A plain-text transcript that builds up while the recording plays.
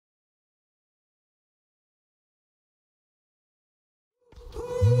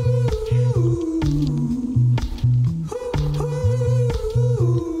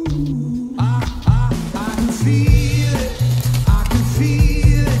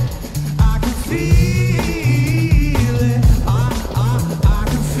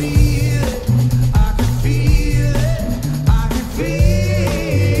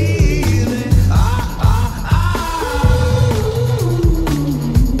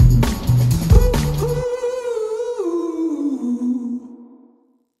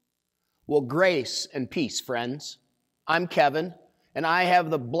Well, grace and peace, friends. I'm Kevin, and I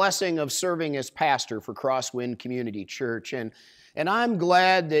have the blessing of serving as pastor for CrossWind Community Church. And I'm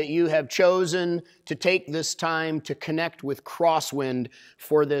glad that you have chosen to take this time to connect with CrossWind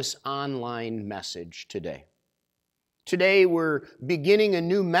for this online message today. Today, we're beginning a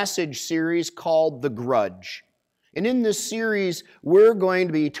new message series called The Grudge. And in this series, we're going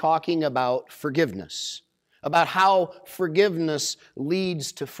to be talking about forgiveness, about how forgiveness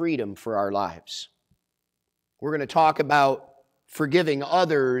leads to freedom for our lives. We're going to talk about forgiving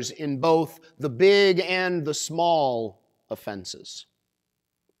others in both the big and the small offenses.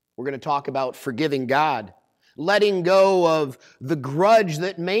 We're going to talk about forgiving God, letting go of the grudge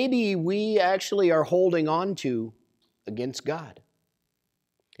that maybe we actually are holding on to against God.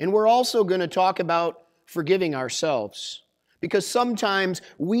 And we're also going to talk about forgiving ourselves, because sometimes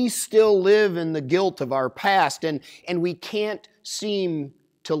we still live in the guilt of our past and we can't seem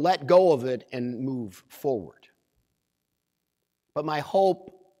to let go of it and move forward. But my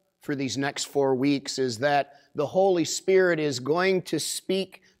hope for these next 4 weeks is that the Holy Spirit is going to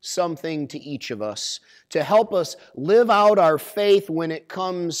speak something to each of us to help us live out our faith when it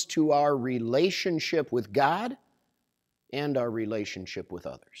comes to our relationship with God and our relationship with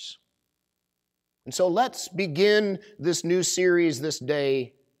others. And so let's begin this new series this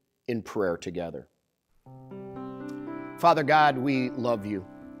day in prayer together. Father God, we love you.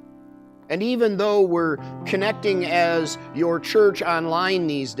 And even though we're connecting as your church online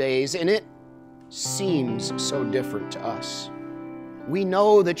these days, and it seems so different to us, we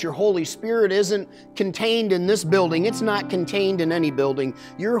know that your Holy Spirit isn't contained in this building. It's not contained in any building.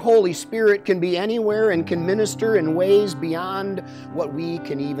 Your Holy Spirit can be anywhere and can minister in ways beyond what we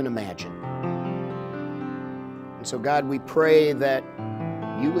can even imagine. And so, God, we pray that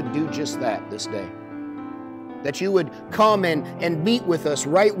you would do just that this day. That you would come and meet with us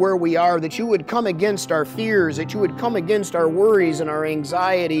right where we are, that you would come against our fears, that you would come against our worries and our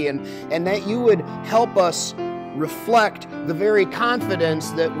anxiety, and that you would help us reflect the very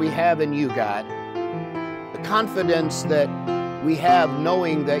confidence that we have in you, God. The confidence that we have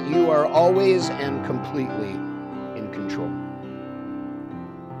knowing that you are always and completely in control.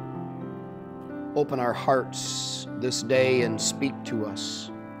 Open our hearts this day and speak to us.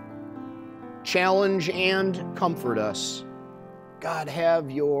 Challenge and comfort us. God,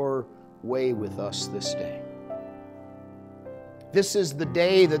 have your way with us this day. This is the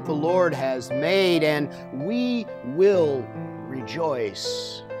day that the Lord has made, and we will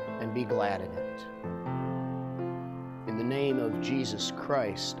rejoice and be glad in it. In the name of Jesus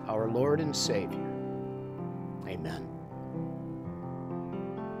Christ, our Lord and Savior. Amen.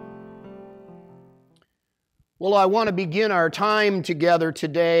 Well, I want to begin our time together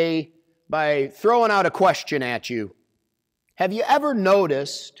today by throwing out a question at you. Have you ever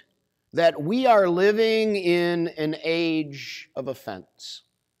noticed that we are living in an age of offense?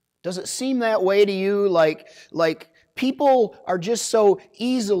 Does it seem that way to you? Like people are just so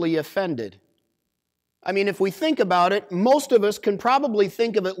easily offended. I mean, if we think about it, most of us can probably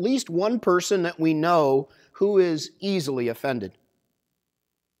think of at least one person that we know who is easily offended.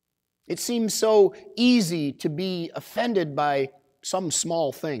 It seems so easy to be offended by some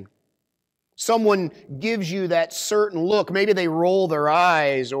small thing. Someone gives you that certain look. Maybe they roll their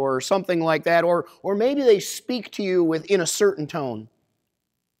eyes or something like that. Or maybe they speak to you in a certain tone.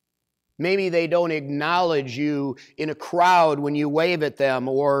 Maybe they don't acknowledge you in a crowd when you wave at them.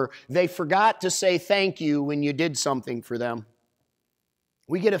 Or they forgot to say thank you when you did something for them.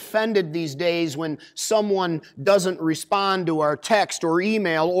 We get offended these days when someone doesn't respond to our text or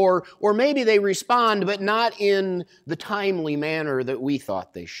email. Or maybe they respond but not in the timely manner that we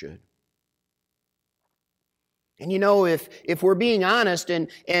thought they should. And you know, if we're being honest and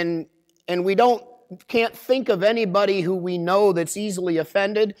we can't think of anybody who we know that's easily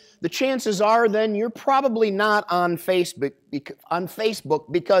offended, the chances are then you're probably not on Facebook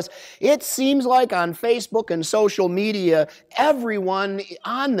because it seems like on Facebook and social media, everyone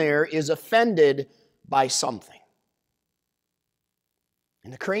on there is offended by something.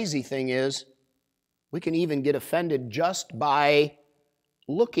 And the crazy thing is, we can even get offended just by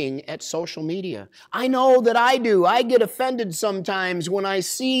looking at social media. I know that I do. I get offended sometimes when I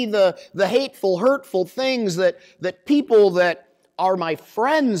see the hateful, hurtful things that people that are my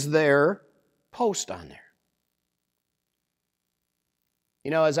friends there post on there.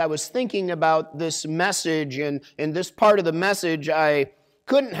 You know, as I was thinking about this message and this part of the message, I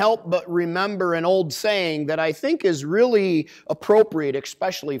couldn't help but remember an old saying that I think is really appropriate,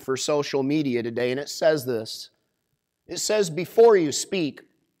 especially for social media today, and it says this. It says, before you speak,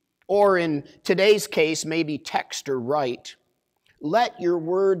 or in today's case, maybe text or write, let your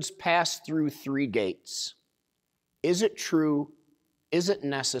words pass through 3 gates. Is it true? Is it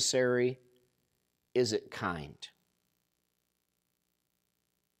necessary? Is it kind?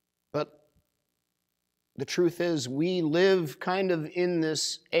 But the truth is, we live kind of in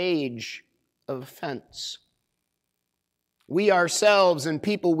this age of offense. We ourselves and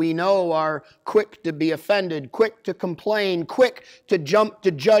people we know are quick to be offended, quick to complain, quick to jump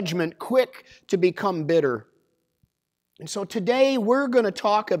to judgment, quick to become bitter. And so today we're going to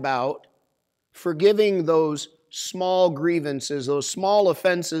talk about forgiving those small grievances, those small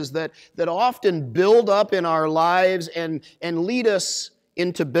offenses that often build up in our lives and lead us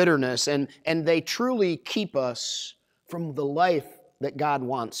into bitterness, and they truly keep us from the life that God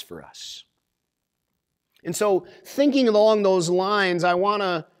wants for us. And so, thinking along those lines, I want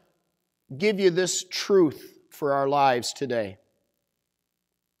to give you this truth for our lives today.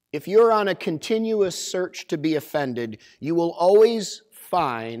 If you're on a continuous search to be offended, you will always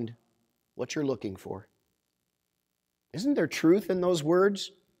find what you're looking for. Isn't there truth in those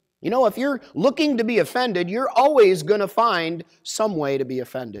words? You know, if you're looking to be offended, you're always going to find some way to be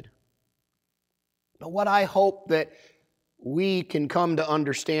offended. But what I hope that we can come to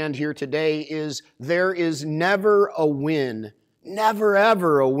understand here today is there is never a win, never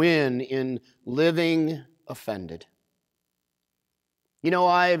ever a win in living offended. You know,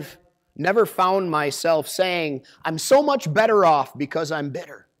 I've never found myself saying, I'm so much better off because I'm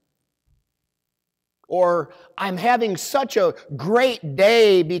bitter. Or I'm having such a great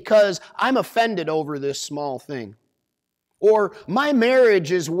day because I'm offended over this small thing. Or my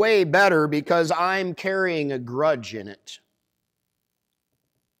marriage is way better because I'm carrying a grudge in it.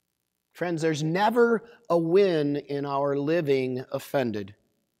 Friends, there's never a win in our living offended.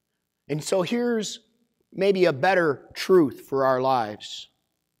 And so here's maybe a better truth for our lives.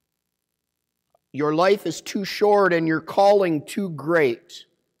 Your life is too short and your calling too great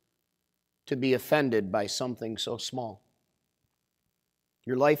to be offended by something so small.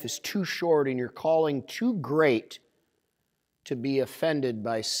 Your life is too short and your calling too great to be offended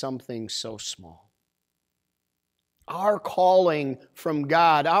by something so small. Our calling from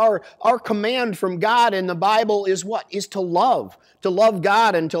God, our command from God in the Bible is what? Is to love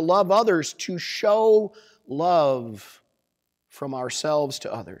God and to love others, to show love from ourselves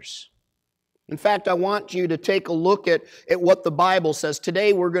to others. In fact, I want you to take a look at what the Bible says.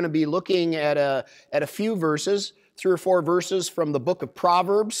 Today we're going to be looking at a few verses, 3 or 4 verses from the book of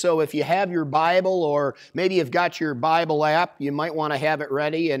Proverbs. So if you have your Bible, or maybe you've got your Bible app, you might want to have it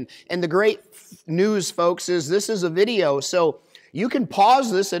ready. And the great news, folks, is this is a video. So you can pause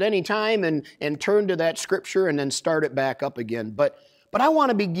this at any time and turn to that scripture and then start it back up again. But I want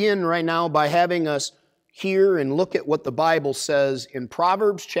to begin right now by having us hear and look at what the Bible says in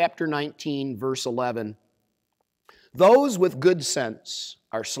Proverbs chapter 19, verse 11. Those with good sense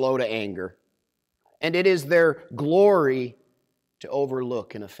are slow to anger, and it is their glory to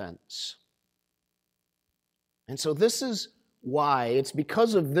overlook an offense. And so this is why, it's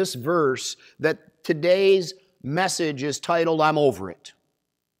because of this verse that today's message is titled, I'm Over It.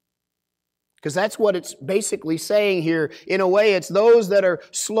 Because that's what it's basically saying here. In a way, it's those that are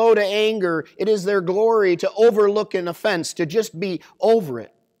slow to anger. It is their glory to overlook an offense, to just be over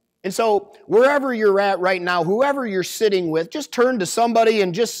it. And so, wherever you're at right now, whoever you're sitting with, just turn to somebody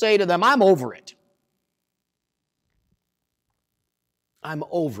and just say to them, I'm over it. I'm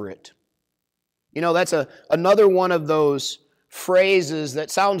over it. You know, that's another one of those phrases that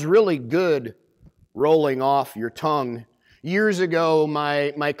sounds really good rolling off your tongue. Years ago,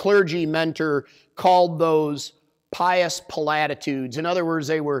 my clergy mentor called those pious platitudes. In other words,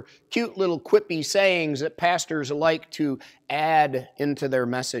 they were cute little quippy sayings that pastors like to add into their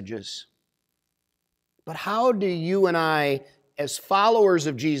messages. But how do you and I, as followers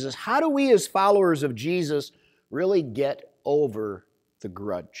of Jesus, how do we as followers of Jesus really get over the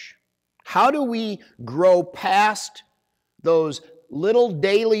grudge? How do we grow past those little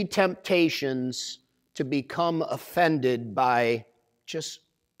daily temptations to become offended by just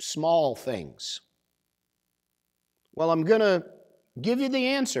small things? Well, I'm going to give you the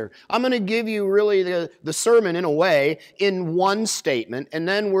answer. I'm going to give you really the sermon in a way in one statement, and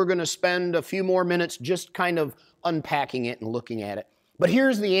then we're going to spend a few more minutes just kind of unpacking it and looking at it. But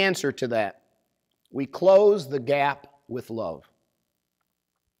here's the answer to that. We close the gap with love.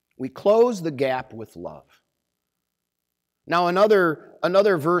 We close the gap with love. Now,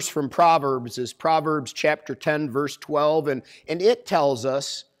 another verse from Proverbs is Proverbs chapter 10, verse 12, and it tells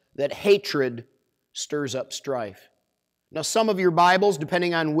us that hatred stirs up strife. Now, some of your Bibles,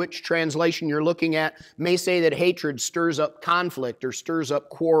 depending on which translation you're looking at, may say that hatred stirs up conflict or stirs up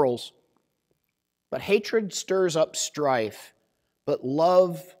quarrels. But hatred stirs up strife but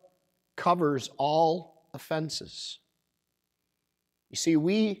love covers all offenses. You see,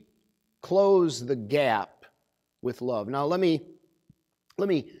 we close the gap with love. Now, let me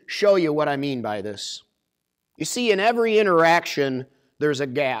show you what I mean by this. You see, in every interaction, there's a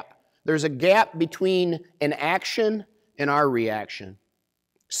gap. There's a gap between an action and our reaction.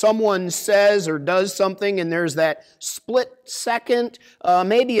 Someone says or does something, and there's that split second,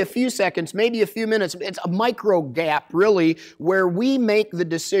 maybe a few seconds, maybe a few minutes. It's a micro gap, really, where we make the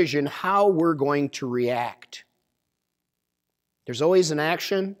decision how we're going to react. There's always an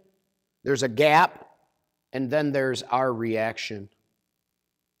action, there's a gap, and then there's our reaction.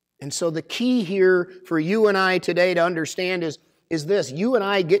 And so the key here for you and I today to understand is this. You and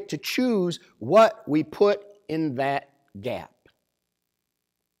I get to choose what we put in that gap.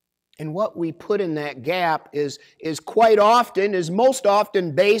 And what we put in that gap is most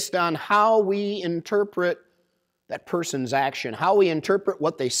often based on how we interpret that person's action, how we interpret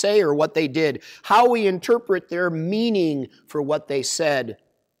what they say or what they did, how we interpret their meaning for what they said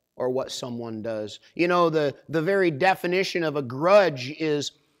or what someone does. You know, the very definition of a grudge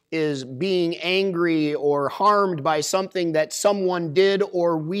is being angry or harmed by something that someone did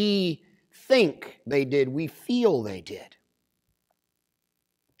or we think they did, we feel they did.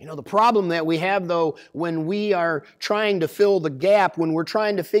 You know, the problem that we have, though, when we are trying to fill the gap, when we're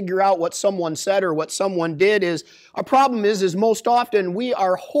trying to figure out what someone said or what someone did, is most often we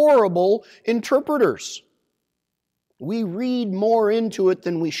are horrible interpreters. We read more into it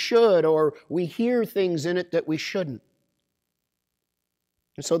than we should, or we hear things in it that we shouldn't.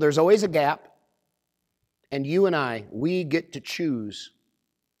 And so there's always a gap, and you and I, we get to choose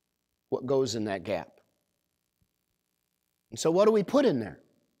what goes in that gap. And so what do we put in there?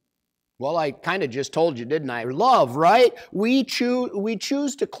 Well, I kind of just told you, didn't I? Love, right? We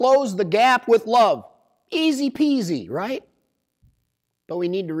choose to close the gap with love. Easy peasy, right? But we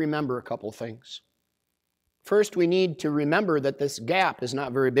need to remember a couple things. First, we need to remember that this gap is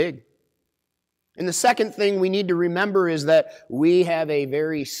not very big. And the second thing we need to remember is that we have a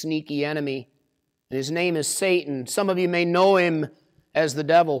very sneaky enemy, and his name is Satan. Some of you may know him as the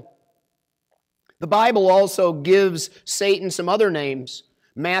devil. The Bible also gives Satan some other names.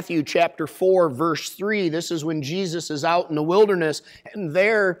 Matthew chapter 4, verse 3, this is when Jesus is out in the wilderness, and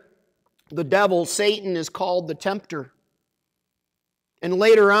there the devil, Satan, is called the tempter. And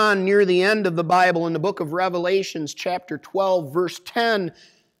later on, near the end of the Bible, in the book of Revelations chapter 12, verse 10,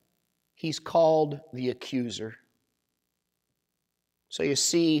 he's called the accuser. So you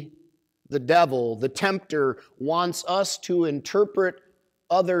see, the devil, the tempter, wants us to interpret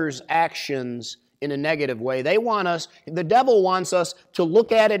others' actions in a negative way. The devil wants us to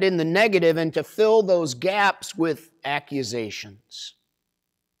look at it in the negative and to fill those gaps with accusations.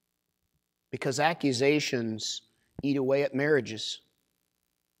 Because accusations eat away at marriages.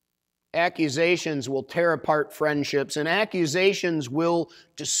 Accusations will tear apart friendships, and accusations will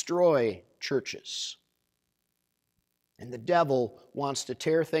destroy churches. And the devil wants to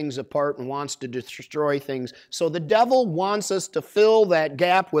tear things apart and wants to destroy things. So the devil wants us to fill that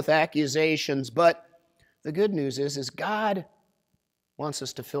gap with accusations. But the good news is God wants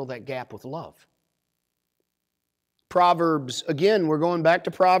us to fill that gap with love. Proverbs, again, we're going back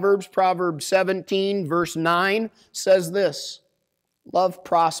to Proverbs. Proverbs 17, verse 9 says this: love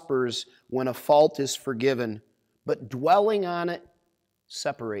prospers when a fault is forgiven, but dwelling on it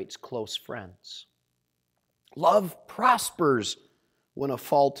separates close friends. Love prospers when a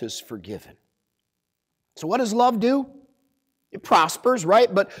fault is forgiven. So what does love do? It prospers, right?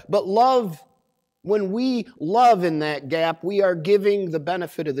 But love, when we love in that gap, we are giving the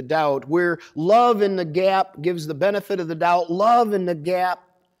benefit of the doubt. Where love in the gap gives the benefit of the doubt, love in the gap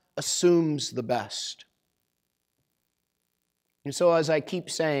assumes the best. And so as I keep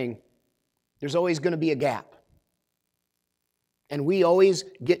saying, there's always going to be a gap. And we always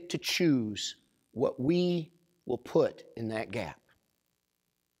get to choose what we will put in that gap.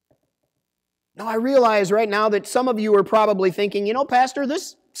 Now, I realize right now that some of you are probably thinking, Pastor,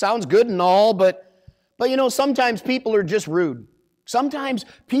 this sounds good and all, but sometimes people are just rude. Sometimes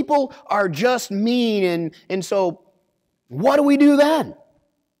people are just mean, and so what do we do then?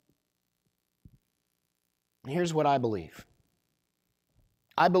 Here's what I believe.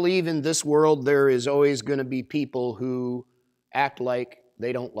 I believe in this world there is always going to be people who act like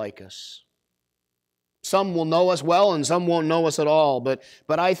they don't like us. Some will know us well and some won't know us at all. But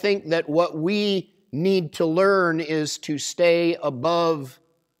I think that what we need to learn is to stay above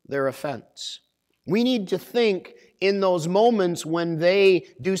their offense. We need to think in those moments when they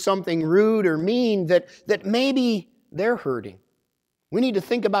do something rude or mean that maybe they're hurting. We need to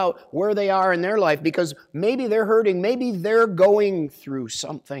think about where they are in their life because maybe they're hurting, maybe they're going through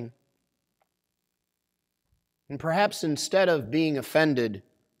something. And perhaps instead of being offended,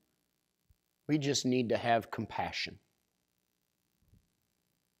 we just need to have compassion.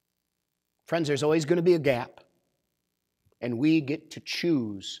 Friends, there's always going to be a gap, and we get to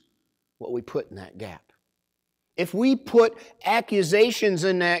choose what we put in that gap. If we put accusations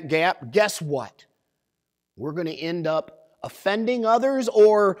in that gap, guess what? We're going to end up offending others,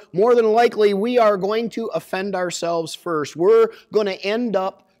 or more than likely, we are going to offend ourselves first. We're going to end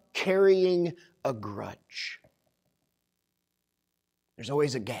up carrying a grudge. There's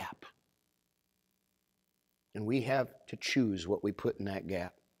always a gap. And we have to choose what we put in that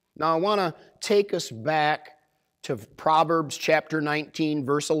gap. Now, I want to take us back to Proverbs chapter 19,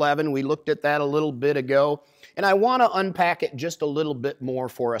 verse 11. We looked at that a little bit ago. And I want to unpack it just a little bit more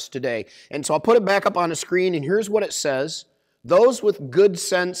for us today. And so I'll put it back up on the screen, and here's what it says. Those with good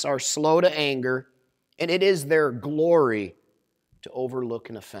sense are slow to anger, and it is their glory to overlook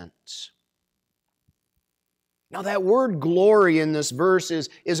an offense. Now that word glory in this verse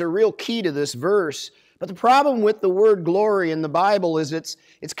is a real key to this verse. But the problem with the word glory in the Bible is it's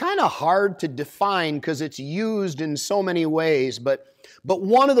kind of hard to define because it's used in so many ways. But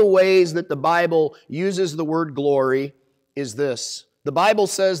one of the ways that the Bible uses the word glory is this. The Bible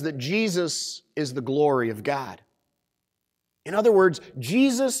says that Jesus is the glory of God. In other words,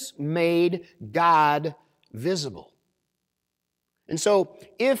 Jesus made God visible. And so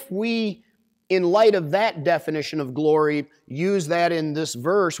if we, in light of that definition of glory, use that in this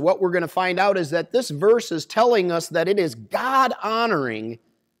verse, what we're going to find out is that this verse is telling us that it is God-honoring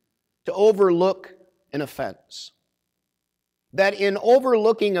to overlook an offense. That in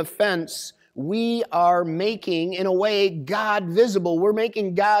overlooking offense, we are making, in a way, God visible. We're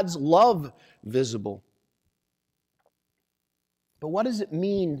making God's love visible. But what does it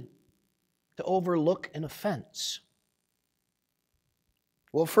mean to overlook an offense?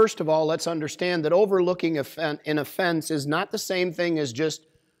 Well, first of all, let's understand that overlooking an offense is not the same thing as just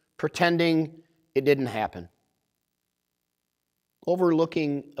pretending it didn't happen.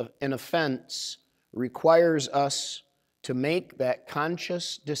 Overlooking an offense requires us to make that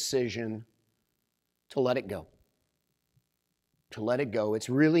conscious decision to let it go. To let it go. It's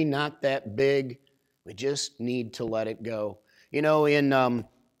really not that big. We just need to let it go. You know, in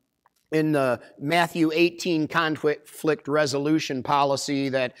Matthew 18 conflict resolution policy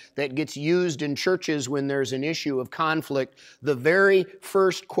that gets used in churches when there's an issue of conflict, the very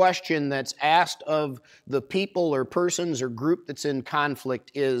first question that's asked of the people or persons or group that's in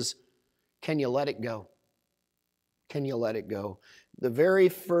conflict is, can you let it go? Can you let it go? The very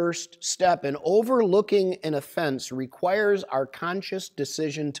first step in overlooking an offense requires our conscious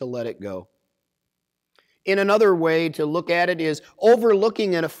decision to let it go. In another way to look at it is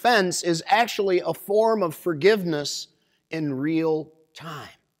overlooking an offense is actually a form of forgiveness in real time.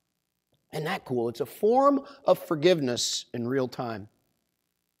 Isn't that cool? It's a form of forgiveness in real time.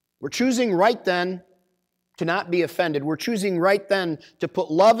 We're choosing right then to not be offended. We're choosing right then to put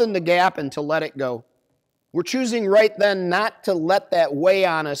love in the gap and to let it go. We're choosing right then not to let that weigh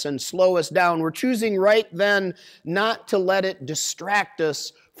on us and slow us down. We're choosing right then not to let it distract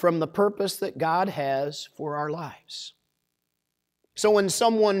us from the purpose that God has for our lives. So when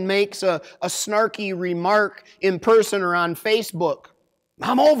someone makes a snarky remark in person or on Facebook,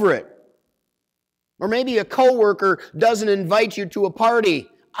 I'm over it. Or maybe a coworker doesn't invite you to a party,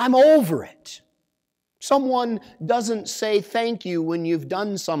 I'm over it. Someone doesn't say thank you when you've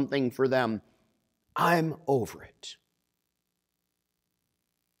done something for them, I'm over it.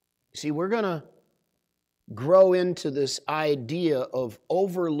 See, we're going to grow into this idea of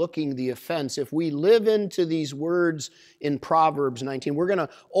overlooking the offense. If we live into these words in Proverbs 19, we're going to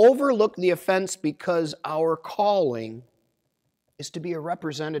overlook the offense because our calling is to be a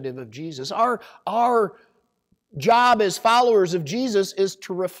representative of Jesus. Our job as followers of Jesus is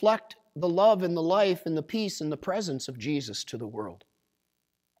to reflect the love and the life and the peace and the presence of Jesus to the world.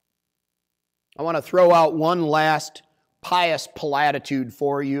 I want to throw out one last pious platitude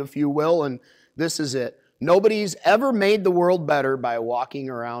for you, if you will, and this is it. Nobody's ever made the world better by walking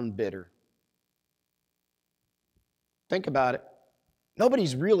around bitter. Think about it.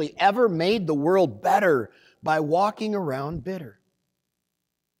 Nobody's really ever made the world better by walking around bitter.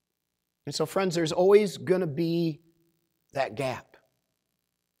 And so, friends, there's always going to be that gap.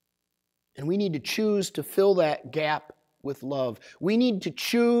 And we need to choose to fill that gap with love. We need to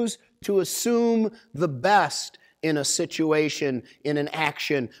choose to assume the best in a situation, in an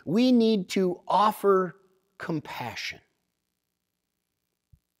action. We need to offer compassion.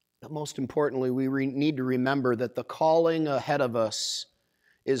 But most importantly, we need to remember that the calling ahead of us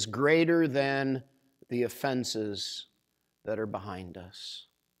is greater than the offenses that are behind us.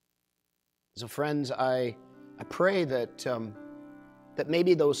 So friends, I pray that that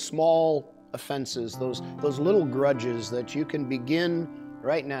maybe those small offenses, those little grudges, that you can begin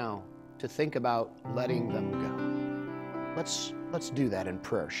right now to think about letting them go. Let's do that in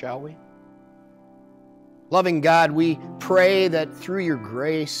prayer, shall we? Loving God, we pray that through your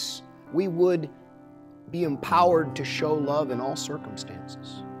grace we would be empowered to show love in all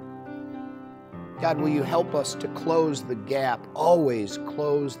circumstances. God, will you help us to close the gap, always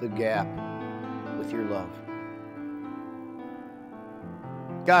close the gap with your love.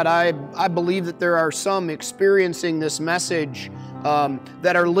 God, I believe that there are some experiencing this message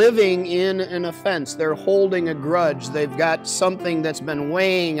that are living in an offense. They're holding a grudge. They've got something that's been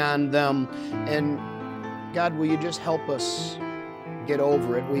weighing on them. And God, will you just help us get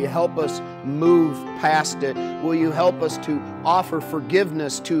over it? Will you help us move past it? Will you help us to offer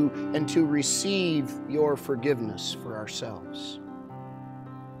forgiveness and to receive your forgiveness for ourselves?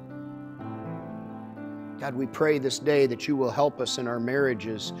 God, we pray this day that you will help us in our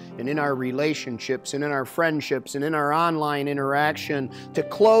marriages and in our relationships and in our friendships and in our online interaction to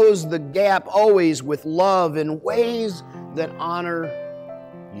close the gap always with love in ways that honor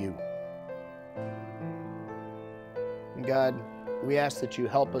you. And God, we ask that you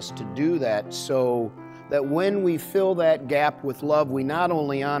help us to do that so that when we fill that gap with love, we not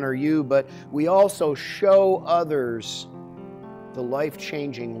only honor you, but we also show others the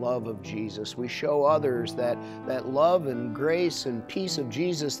life-changing love of Jesus. We show others that love and grace and peace of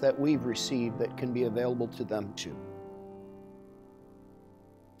Jesus that we've received that can be available to them too.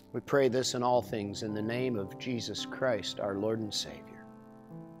 We pray this in all things in the name of Jesus Christ, our Lord and Savior.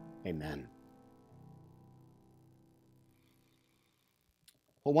 Amen.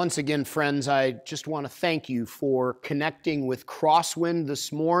 Well, once again, friends, I just want to thank you for connecting with CrossWind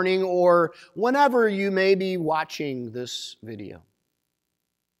this morning or whenever you may be watching this video.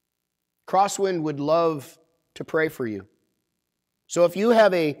 CrossWind would love to pray for you. So if you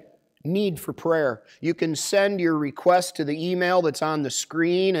have a need for prayer, you can send your request to the email that's on the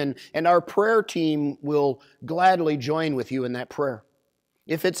screen, and our prayer team will gladly join with you in that prayer.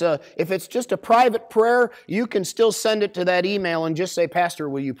 If it's just a private prayer, you can still send it to that email and just say, Pastor,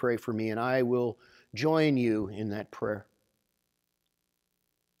 will you pray for me? And I will join you in that prayer.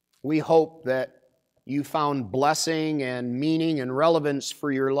 We hope that you found blessing and meaning and relevance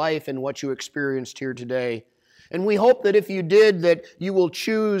for your life in what you experienced here today. And we hope that if you did, that you will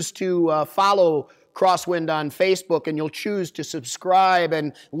choose to follow CrossWind on Facebook, and you'll choose to subscribe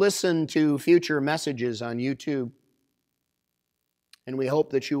and listen to future messages on YouTube. And we hope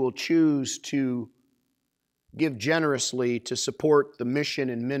that you will choose to give generously to support the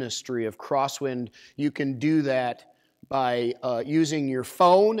mission and ministry of CrossWind. You can do that by using your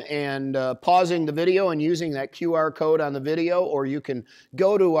phone and pausing the video and using that QR code on the video, or you can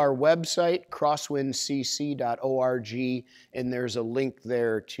go to our website, crosswindcc.org, and there's a link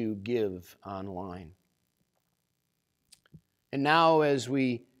there to give online. And now, as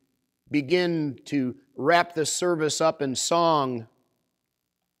we begin to wrap this service up in song,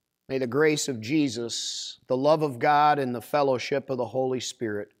 may the grace of Jesus, the love of God, and the fellowship of the Holy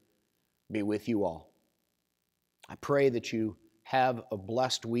Spirit be with you all. I pray that you have a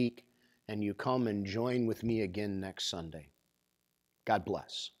blessed week and you come and join with me again next Sunday. God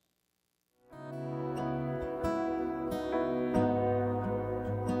bless.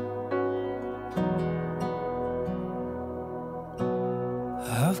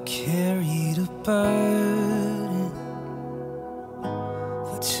 I've carried a burden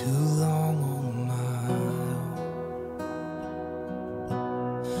for too long on my own.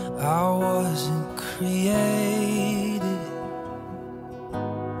 I wasn't created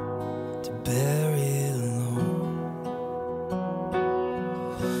to bear it alone.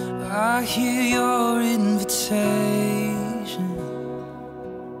 I hear your invitation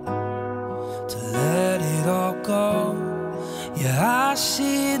to let it all go. Yeah, I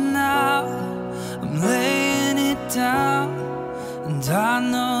see it now, I'm laying it down, and I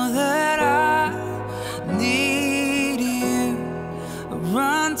know that I need you. I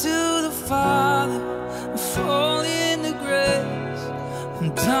run to the Father, I fall into grace.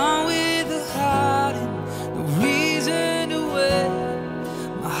 I'm done with the hiding, no reason to wait.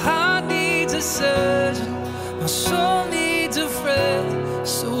 My heart needs a surgeon, my soul needs a friend.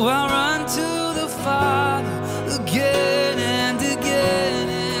 So I run to the Father again and again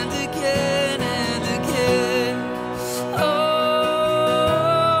and again and again. Oh,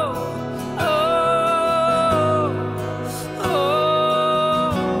 oh, oh, oh.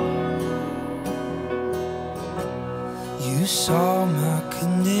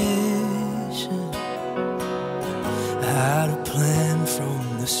 condition, had a plan from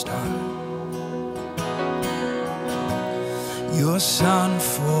the start. Your son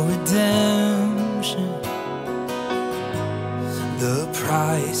for redemption, the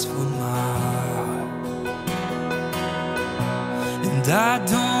price for my heart. And I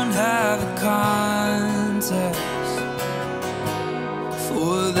don't have a context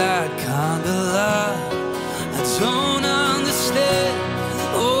for that kind of love. I don't understand,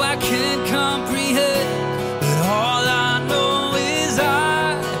 oh I can't comprehend, but all I know is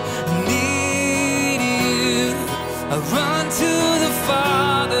I need you. I run to the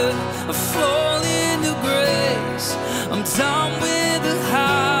Father, I fall into grace. I'm done with the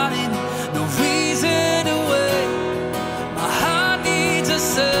hiding, no reason to wait. My heart needs a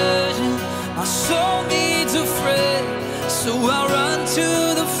surgeon, my soul needs a friend. So I run to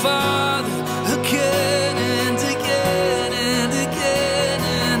the Father again and again and again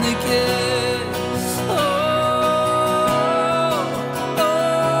and again. Oh, oh,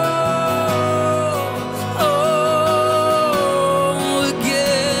 oh,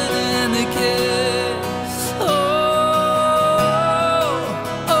 again and again. Oh,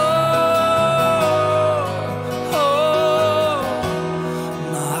 oh, oh,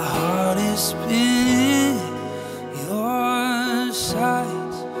 my heart is spinning your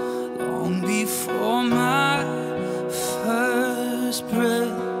sight long before my first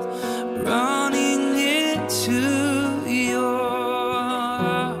breath, running into your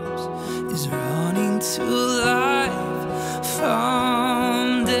arms is running to life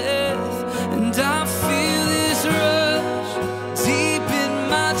from death. And I feel this rush deep in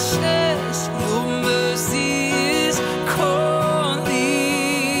my chest. Your mercy is calling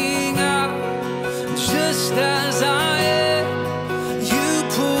out. Just as I am, you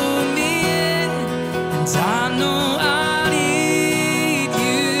pull me in, and I know I need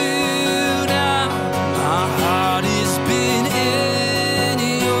you now. My heart has been in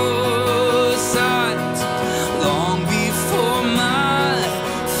your sight long before my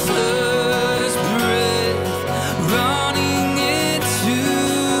first breath, running into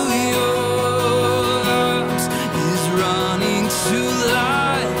your arms is running to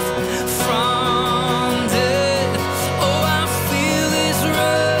life from death. Oh, I feel this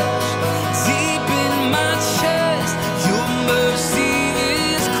rush deep in my chest. Your mercy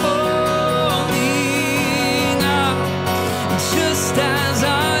is calling out. Just as I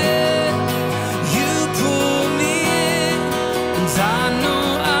am, you pull me in, and I know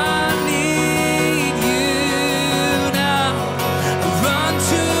I need you now. I run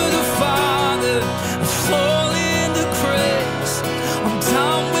to the Father, I fall into grace. I'm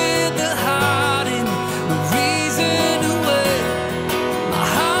done with the hiding, no reason to wait. My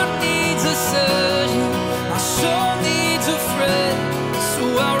heart needs a surgeon, my soul needs a friend. So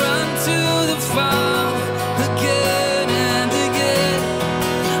I run to the Father again and again.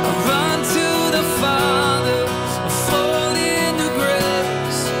 I run to the Father, I fall into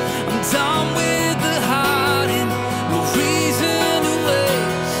grace. I'm done with the hiding, no reason to wait.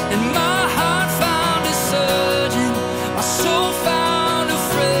 And my heart found a surgeon, my soul found a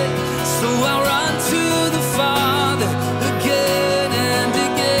friend. So I run to the Father again and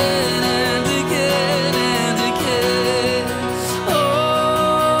again and again and again. Oh,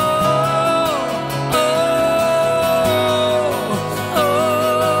 oh,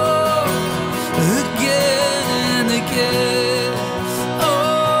 oh, again and again. Oh,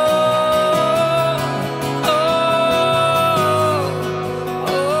 oh,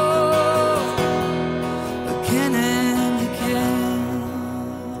 oh, again